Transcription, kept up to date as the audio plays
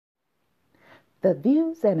The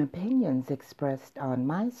views and opinions expressed on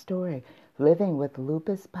My Story Living with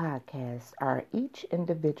Lupus podcast are each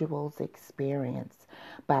individual's experience.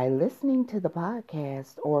 By listening to the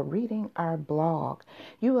podcast or reading our blog,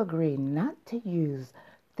 you agree not to use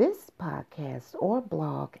this podcast or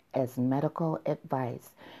blog as medical advice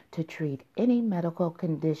to treat any medical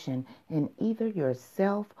condition in either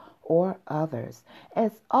yourself or others.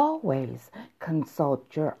 As always,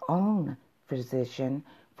 consult your own physician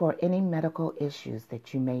for any medical issues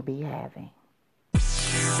that you may be having.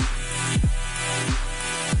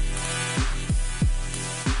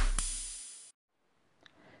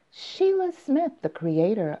 Sheila Smith, the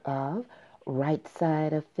creator of Right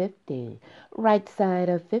Side of 50. Right Side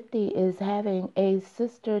of 50 is having a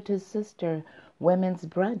sister-to-sister women's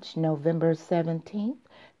brunch November 17th,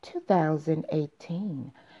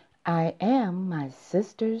 2018. I am my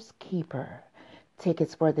sister's keeper.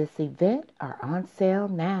 Tickets for this event are on sale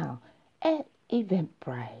now at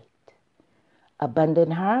Eventbrite.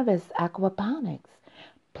 Abundant Harvest Aquaponics,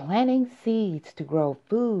 planting seeds to grow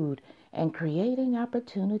food and creating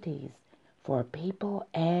opportunities for people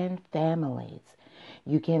and families.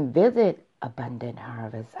 You can visit Abundant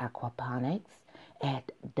Harvest Aquaponics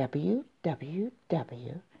at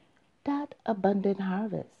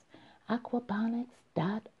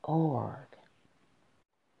www.abundantharvestaquaponics.org.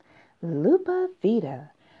 Lupa Vita.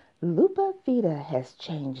 Lupa Vita has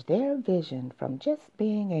changed their vision from just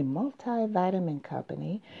being a multivitamin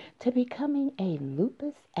company to becoming a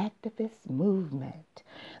lupus activist movement.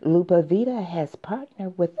 Lupa Vita has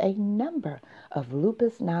partnered with a number of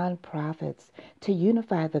lupus nonprofits to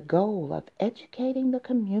unify the goal of educating the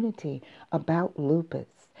community about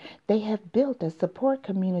lupus. They have built a support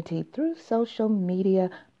community through social media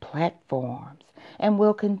platforms and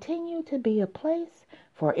will continue to be a place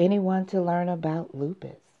for anyone to learn about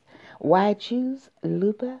lupus. Why choose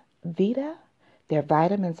Lupa Vita? Their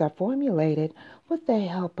vitamins are formulated with the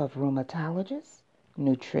help of rheumatologists,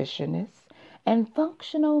 nutritionists, and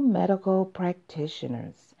functional medical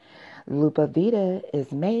practitioners. Lupa Vita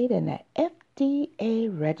is made in an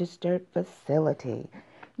FDA-registered facility.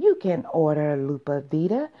 You can order Lupa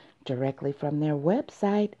Vita directly from their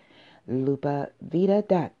website,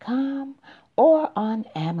 lupavita.com, or on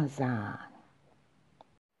Amazon.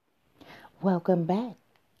 Welcome back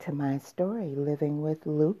to My Story Living with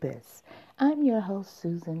Lupus. I'm your host,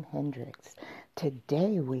 Susan Hendricks.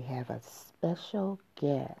 Today we have a special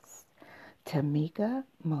guest, Tomaka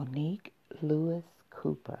Monique Lewis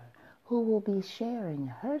Cooper, who will be sharing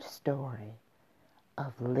her story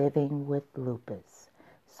of living with lupus.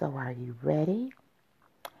 So are you ready?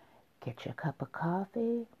 Get your cup of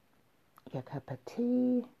coffee, your cup of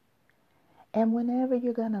tea, and whenever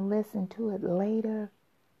you're going to listen to it later,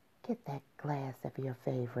 get that glass of your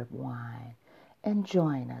favorite wine and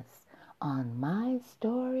join us on My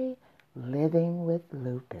Story Living with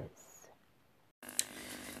Lupus.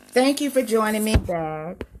 Thank you for joining me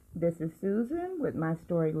back. This is Susan with My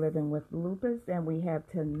Story Living with Lupus, and we have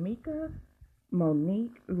Tomaka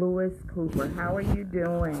Monique Lewis Cooper. How are you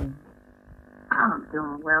doing? I'm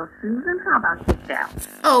doing well, Susan. How about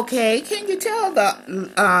yourself? Okay, can you tell the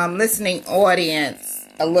listening audience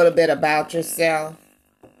a little bit about yourself?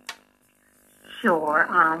 Sure.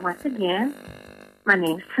 Once again, my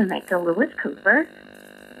name is Tomaka Lewis Cooper.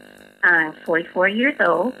 I'm 44 years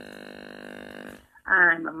old.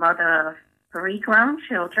 I'm a mother of 3 grown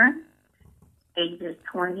children, ages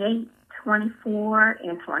 28, 24,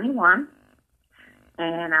 and 21.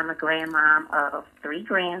 And I'm a grandmom of 3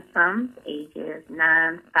 grandsons, ages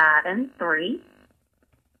 9, 5, and 3.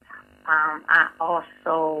 I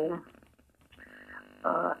also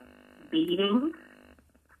beading.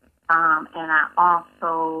 And I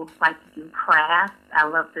also like to do crafts. I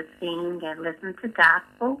love to sing and listen to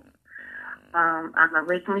gospel. I'm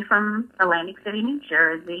originally from Atlantic City, New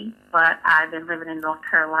Jersey, but I've been living in North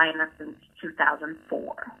Carolina since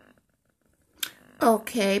 2004.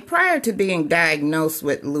 Okay, prior to being diagnosed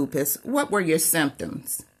with lupus, what were your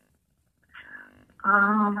symptoms?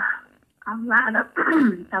 A lot of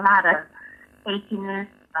achiness.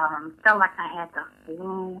 Felt like I had the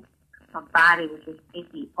flu. My body was just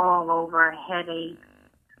itchy all over, headache.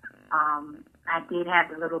 I did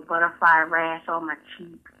have a little butterfly rash on my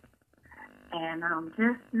cheek. And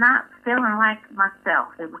just not feeling like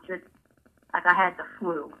myself. It was just like I had the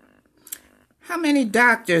flu. How many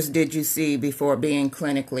doctors did you see before being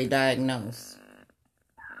clinically diagnosed?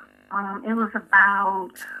 It was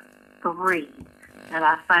about 3 that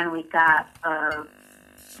I finally got a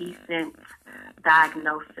decent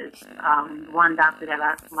diagnosis. One doctor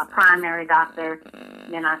my primary doctor,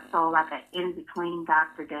 then I saw like an in-between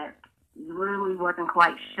doctor that really wasn't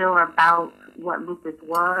quite sure about what lupus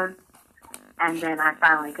was. And then I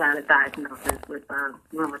finally got a diagnosis with a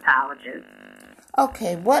rheumatologist.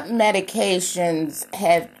 Okay, what medications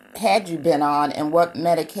had you been on, and what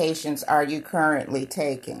medications are you currently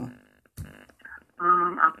taking?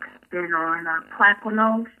 I've been on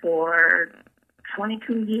Plaquenil for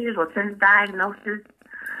 22 years, or since diagnosis.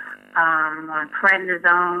 On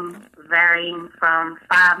prednisone, varying from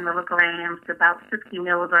 5 milligrams to about 60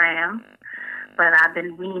 milligrams. But I've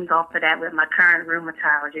been weaned off of that with my current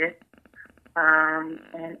rheumatologist. And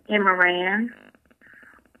Imuran.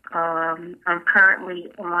 I'm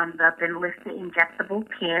currently on the Benlysta injectable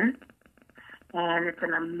pen, and it's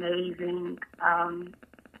an amazing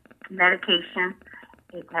medication.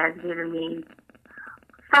 It has given me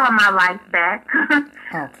some of my life back,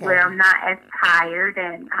 Okay. where I'm not as tired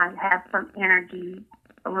and I have some energy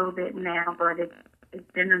a little bit now, but it's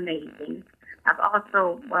been amazing. I've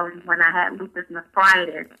also, when I had lupus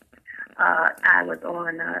nephritis, I was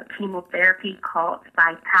on a chemotherapy called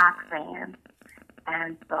Cytoxan,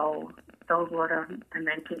 and so those were the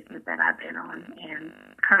medications that I've been on and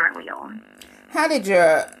currently on. How did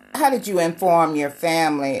you inform your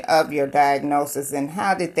family of your diagnosis, and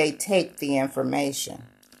how did they take the information?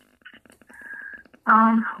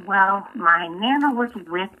 Well, my Nana was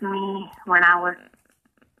with me when I was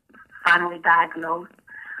finally diagnosed.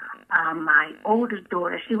 My oldest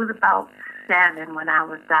daughter, she was about 7 when I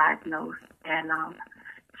was diagnosed, and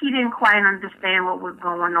she didn't quite understand what was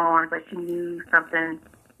going on, but she knew something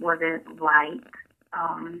wasn't right.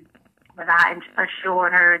 But I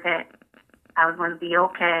assured her that I was going to be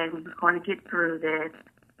okay. We were going to get through this.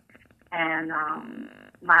 And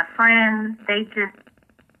my friends,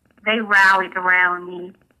 they rallied around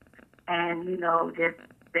me, and just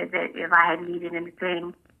said that if I had needed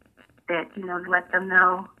anything, that let them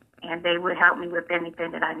know, and they would help me with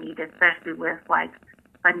anything that I needed, especially with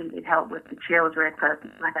if I needed help with the children, because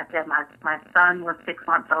like I said, my son was 6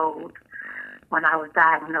 months old when I was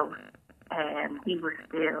diagnosed, and he was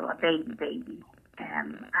still a baby,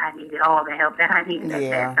 and I needed all the help that I needed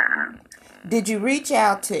at that time. Did you reach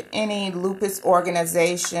out to any lupus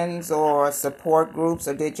organizations or support groups,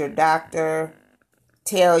 or did your doctor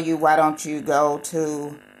tell you, why don't you go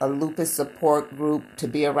to a lupus support group to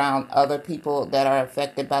be around other people that are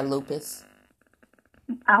affected by lupus?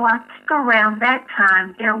 Oh, I think around that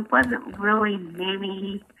time, there wasn't really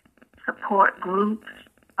many support groups.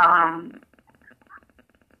 The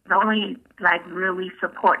only, really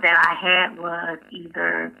support that I had was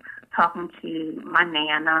either talking to my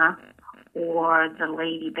Nana or the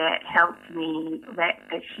lady that helped me, that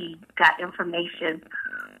she got information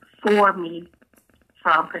for me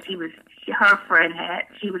from, because her friend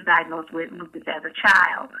she was diagnosed with lupus as a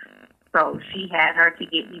child. So she had her to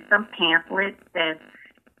get me some pamphlets that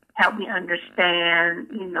helped me understand,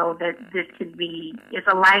 that this it's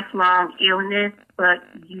a lifelong illness, but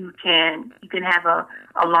you can have a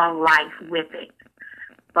long life with it.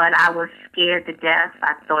 But I was scared to death.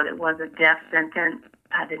 I thought it was a death sentence.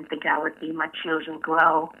 I didn't think I would see my children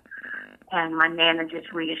grow. And my Nana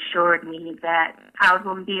just reassured me that I was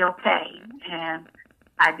going to be okay. And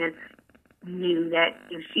I just knew that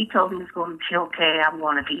if she told me it's going to be okay, I'm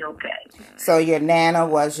going to be okay. So your Nana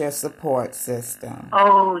was your support system.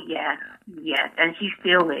 Oh, yes, and she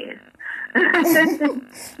still is.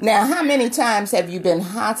 Now, how many times have you been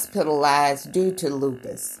hospitalized due to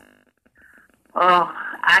lupus? Oh,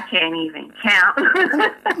 I can't even count.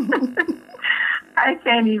 I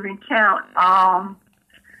can't even count.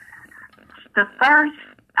 The first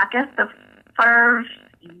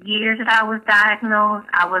year that I was diagnosed,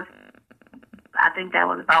 I think that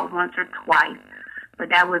was about once or twice, but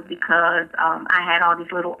that was because I had all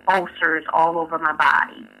these little ulcers all over my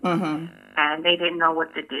body, and they didn't know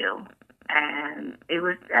what to do. And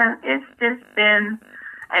it's just been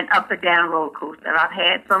an up and down roller coaster. I've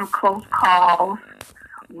had some close calls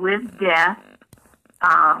with death.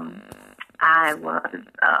 I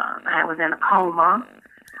was in a coma.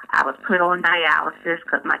 I was put on dialysis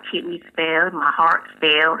because my kidneys failed, my heart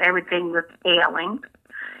failed, everything was failing.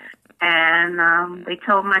 And they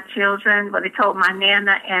told my children, they told my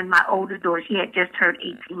Nana and my oldest daughter, she had just turned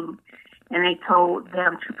 18, and they told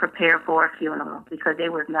them to prepare for a funeral because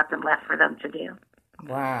there was nothing left for them to do.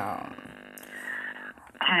 Wow.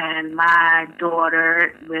 And my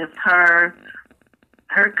daughter, with her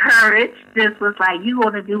courage, just was like, you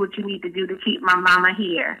want to do what you need to do to keep my mama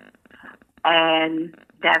here. And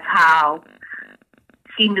that's how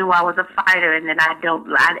she knew I was a fighter and that I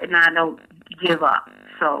don't give up.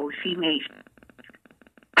 So she made sure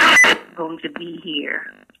she was going to be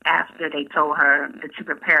here after they told her to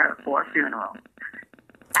prepare for a funeral.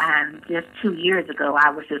 And just 2 years ago, I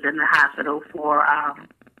was just in the hospital for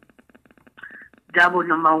double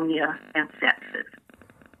pneumonia and sepsis.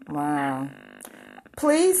 Wow.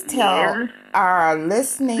 Please tell Yes. our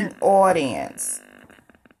listening audience,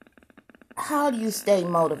 how do you stay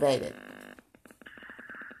motivated?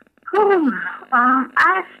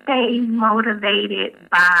 I stay motivated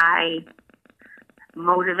by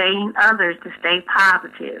motivating others to stay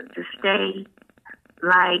positive, to stay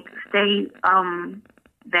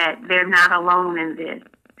that they're not alone in this.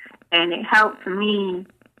 And it helps me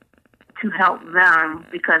to help them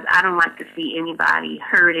because I don't like to see anybody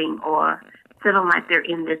hurting or feeling like they're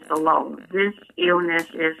in this alone. This illness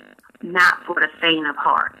is not for the faint of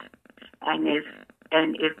heart. And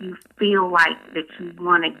if you feel like that you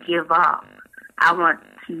want to give up, I want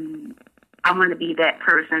to be that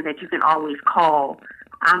person that you can always call.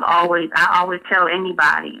 I always tell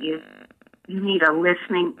anybody if you need a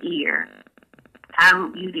listening ear.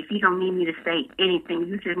 If you don't need me to say anything,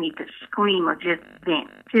 you just need to scream or just vent.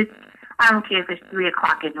 I don't care if it's 3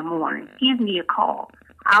 o'clock in the morning. Give me a call.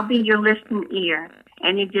 I'll be your listening ear,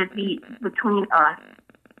 and it just be between us.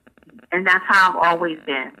 And that's how I've always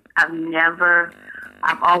been.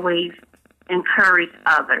 I've always encouraged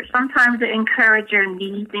others. Sometimes the encourager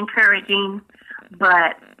needs encouraging,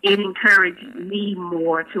 but it encouraged me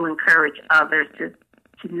more to encourage others to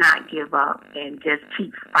not give up and just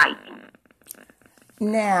keep fighting.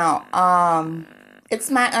 Now,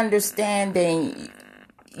 it's my understanding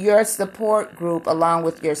your support group, along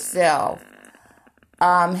with yourself,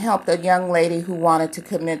 helped a young lady who wanted to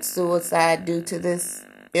commit suicide due to this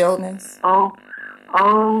illness.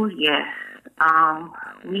 Oh yes.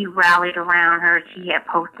 We rallied around her. She had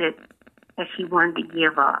posted that she wanted to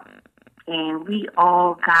give up, and we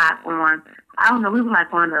all got on. I don't know. We were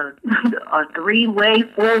like on a 3-way,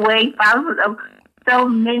 4-way, 5-way. So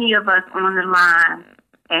many of us on the line,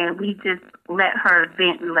 and we just let her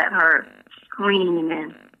vent and let her scream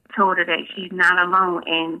and told her that she's not alone.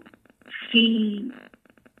 And she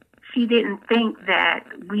didn't think that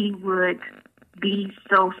we would be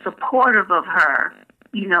so supportive of her.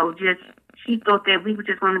 She thought that we were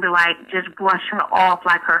just going to be like, just brush her off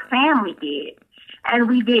like her family did. And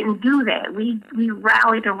we didn't do that. We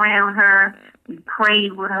rallied around her. We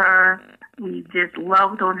prayed with her. We just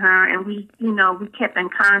loved on her. And we kept in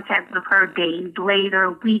contact with her days later,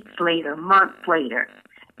 weeks later, months later.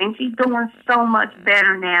 And she's doing so much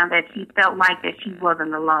better now that she felt like that she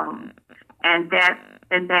wasn't alone. And that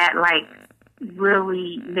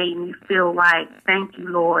really made me feel like, thank you,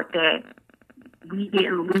 Lord, that we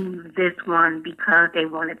didn't lose this one because they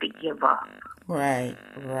wanted to give up. Right.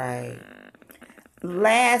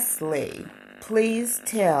 Lastly, please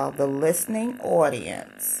tell the listening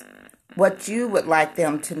audience what you would like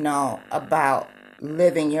them to know about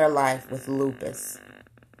living your life with lupus.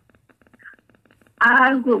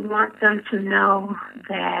 I would want them to know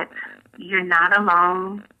that you're not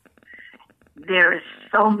alone. There are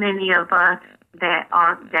so many of us that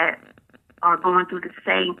are going through the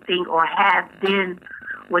same thing or have been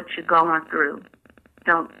what you're going through.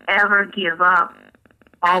 Don't ever give up.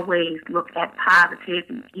 Always look at positive,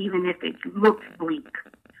 even if it looks bleak.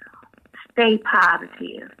 Stay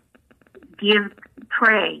positive.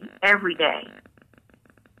 Pray every day.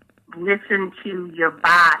 Listen to your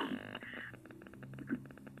body.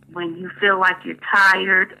 When you feel like you're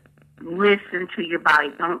tired, listen to your body.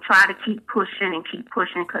 Don't try to keep pushing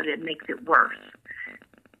because it makes it worse.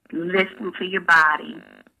 Listen to your body.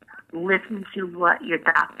 Listen to what your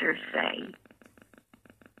doctors say.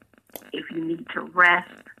 If you need to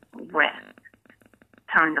rest, rest.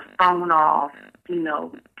 Turn the phone off.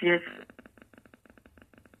 Just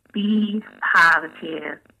be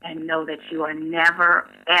positive and know that you are never,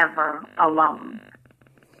 ever alone.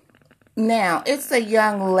 Now, it's a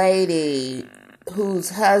young lady whose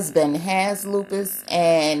husband has lupus,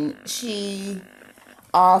 and she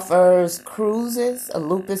offers cruises, a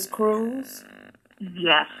lupus cruise.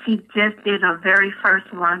 Yes, she just did her very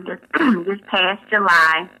first one this past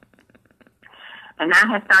July. And I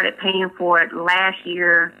had started paying for it last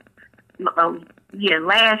year to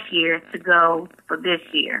go for this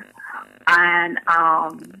year. And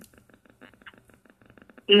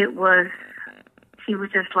she was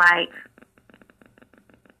just like,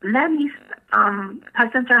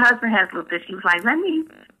 since her husband has lupus, she was like, let me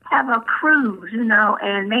have a cruise,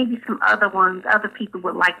 and maybe some other people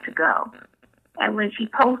would like to go. And when she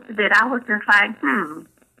posted it, I was just like,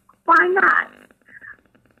 why not?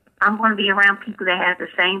 I'm going to be around people that have the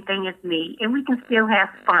same thing as me, and we can still have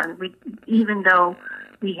fun, even though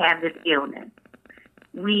we have this illness.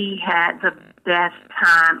 We had the best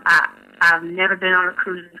time. I've never been on a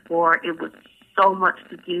cruise before. It was so much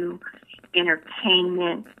to do.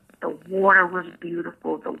 Entertainment, the water was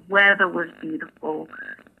beautiful, the weather was beautiful.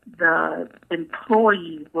 The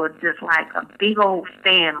employees were just like a big old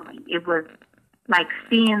family. It was like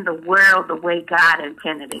seeing the world the way God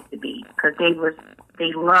intended it to be, because they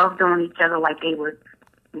loved on each other like they were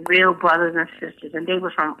real brothers and sisters, and they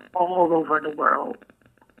were from all over the world.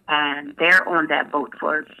 And they're on that boat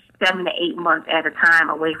for 7 to 8 months at a time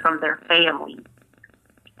away from their families.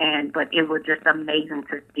 But it was just amazing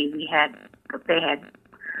to see.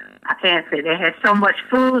 I can't say they had so much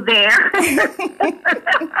food there.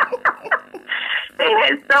 They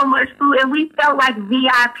had so much food, and we felt like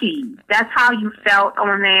VIPs. That's how you felt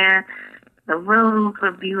on there. The rooms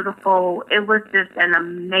were beautiful. It was just an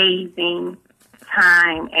amazing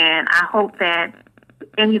time, and I hope that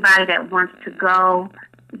anybody that wants to go,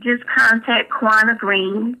 just contact Quanah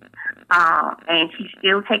Green, and she's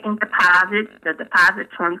still taking deposits. The deposit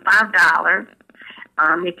 $25.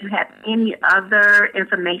 If you have any other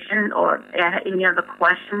information or any other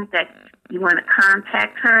questions that you want to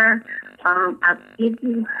contact her, I'll give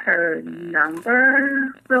you her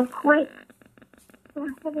number real quick. I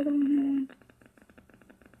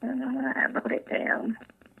wrote it down.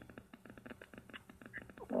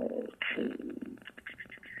 Okay.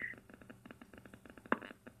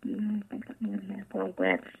 I think I'm going to have her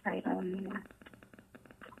website on there.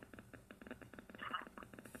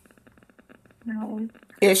 No.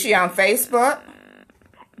 Is she on Facebook?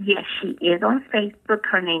 Yes, she is on Facebook.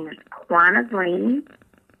 Her name is Quanah Green.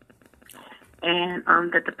 And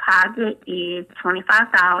the deposit is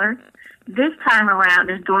 $25. This time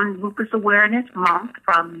around is during Lupus Awareness Month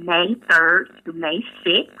from May 3rd to May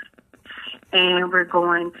 6th. And we're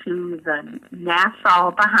going to the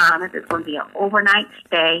Nassau, Bahamas. It's going to be an overnight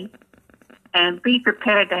stay. And be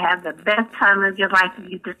prepared to have the best time of your life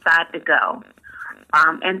if you decide to go.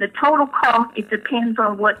 And the total cost, it depends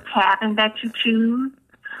on what cabin that you choose.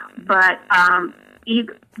 But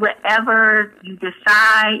whatever you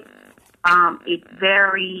decide, it's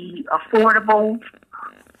very affordable.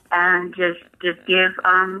 And just give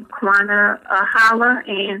Quanah a holler,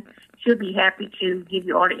 and she'll be happy to give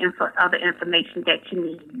you all the other information that you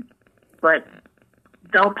need. But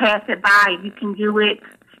don't pass it by. If you can do it,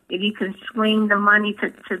 if you can swing the money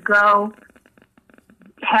to go,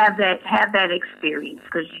 have that experience,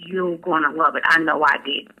 because you're going to love it. I know I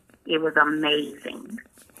did. It was amazing.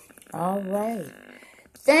 All right.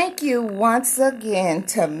 Thank you once again,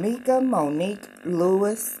 Tomaka Monique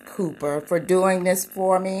Lewis Cooper, for doing this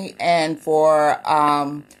for me and for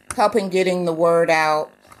helping getting the word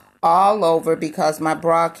out all over, because my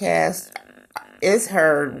broadcast is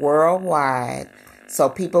heard worldwide, so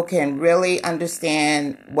people can really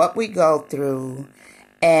understand what we go through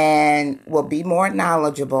and will be more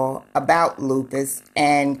knowledgeable about lupus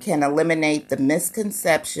and can eliminate the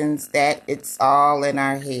misconceptions that it's all in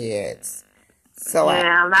our heads. So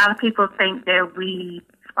yeah, a lot of people think that we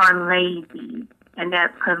are lazy, and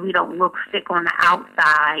that's because we don't look sick on the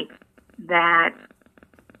outside, that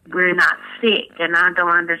we're not sick. And I don't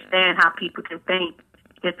understand how people can think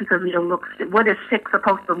just because we don't look sick. What is sick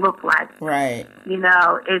supposed to look like? Right. You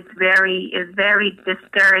know, it's very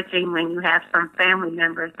discouraging when you have some family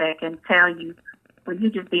members that can tell you, well, you're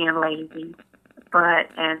just being lazy. But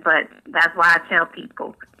that's why I tell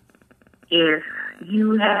people, if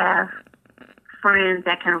you have friends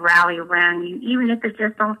that can rally around you, even if it's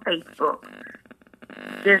just on Facebook,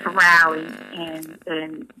 just rally,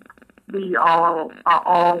 and we all are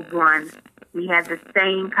all one. We have the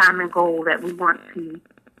same common goal, that we want to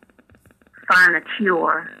find a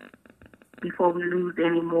cure before we lose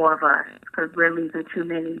any more of us, because we're losing too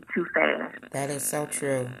many too fast. That is so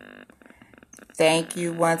true. Thank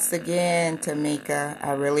you once again, Tomaka.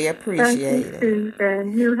 I really appreciate it. Thank you,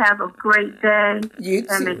 Susan. You have a great day. You too.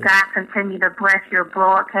 And may God continue to bless your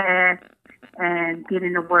broadcast and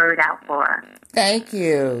getting the word out for us. Thank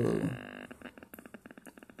you.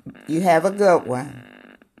 You have a good one.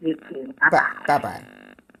 You too. Bye-bye. Bye-bye.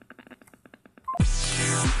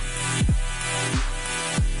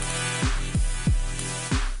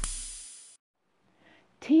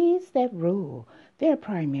 Teas that rule. Their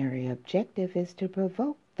primary objective is to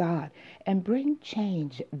provoke thought and bring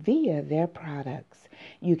change via their products.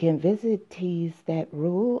 You can visit Teas That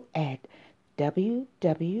Rule at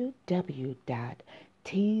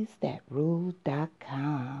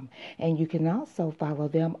www.teasthatrule.com, and you can also follow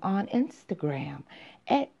them on Instagram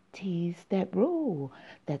at Teas That Rule.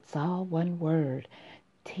 That's all one word.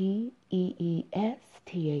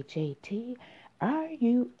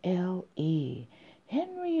 TEESTHATRULE.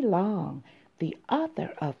 Henry Long, the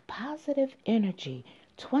author of Positive Energy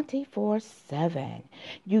 24/7.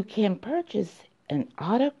 You can purchase an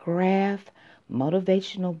autographed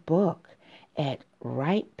motivational book at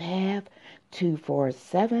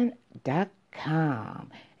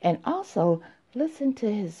rightpath247.com. And also listen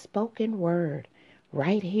to his spoken word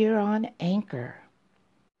right here on Anchor.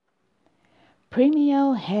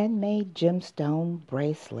 Premio Handmade Gemstone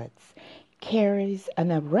Bracelets carries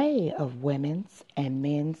an array of women's and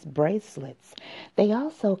men's bracelets. They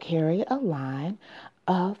also carry a line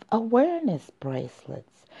of awareness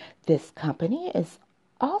bracelets. This company is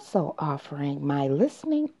also offering my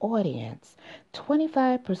listening audience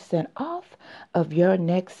 25% off of your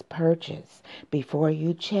next purchase. Before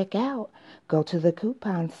you check out, go to the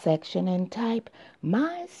coupon section and type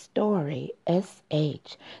My Story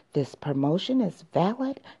SH. This promotion is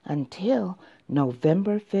valid until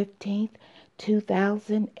November 15th,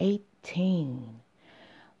 2018.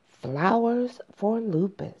 Flowers for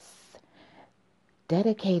Lupus.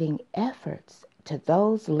 Dedicating efforts to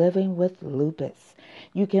those living with lupus.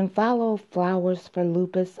 You can follow Flowers for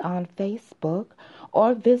Lupus on Facebook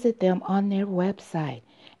or visit them on their website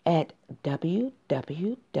at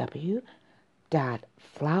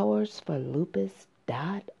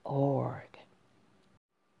www.flowersforlupus.org.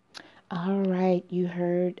 All right, you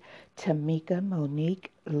heard Tomaka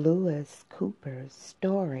Monique Lewis Cooper's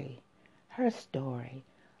story, her story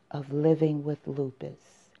of living with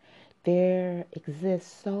lupus. There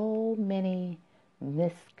exist so many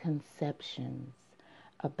misconceptions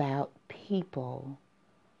about people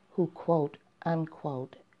who quote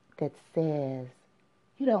unquote that says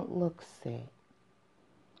you don't look sick.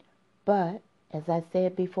 But as I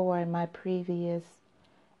said before in my previous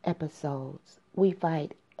episodes, we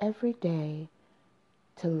fight every day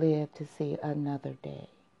to live to see another day.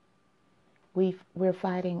 We're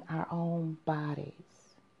fighting our own bodies.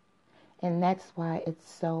 And that's why it's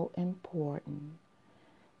so important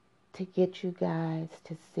to get you guys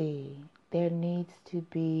to see there needs to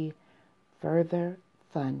be further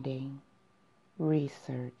funding,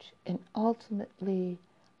 research, and ultimately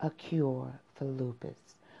a cure for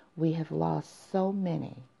lupus. We have lost so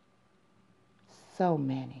many.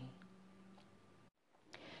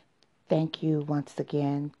 Thank you once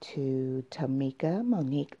again to Tomaka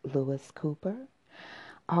Monique Lewis Cooper.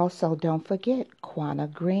 Also, don't forget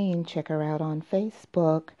Quanah Green. Check her out on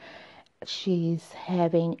Facebook. She's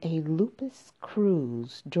having a lupus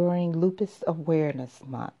cruise during Lupus Awareness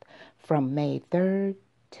Month from May 3rd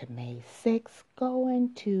to May 6th,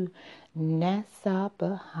 going to Nassau,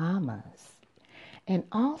 Bahamas. And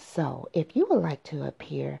also, if you would like to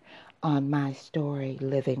appear on my story,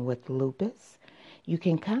 Living with Lupus, you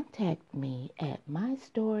can contact me at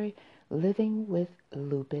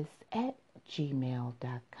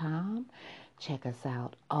mystolywithlupus@gmail.com. Check us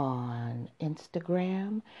out on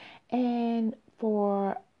Instagram. And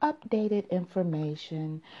for updated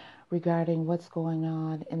information regarding what's going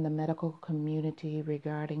on in the medical community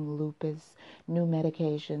regarding lupus, new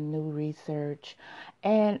medication, new research,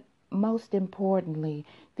 and most importantly,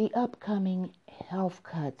 the upcoming health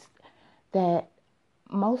cuts that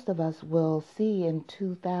most of us will see in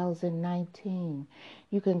 2019.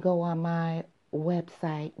 You can go on my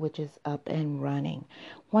website, which is up and running.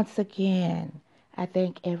 Once again, I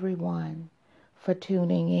thank everyone for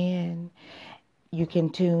tuning in. You can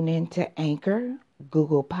tune into Anchor,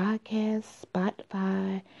 Google Podcasts,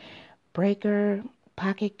 Spotify, Breaker,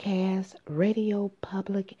 Pocket Cast, Radio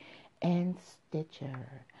Public, and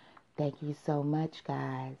Stitcher. Thank you so much,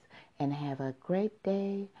 guys, and have a great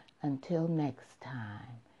day. Until next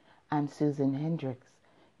time, I'm Susan Hendricks,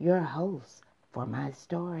 your host for my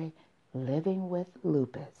story, Living with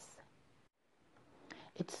Lupus.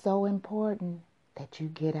 It's so important that you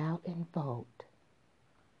get out and vote.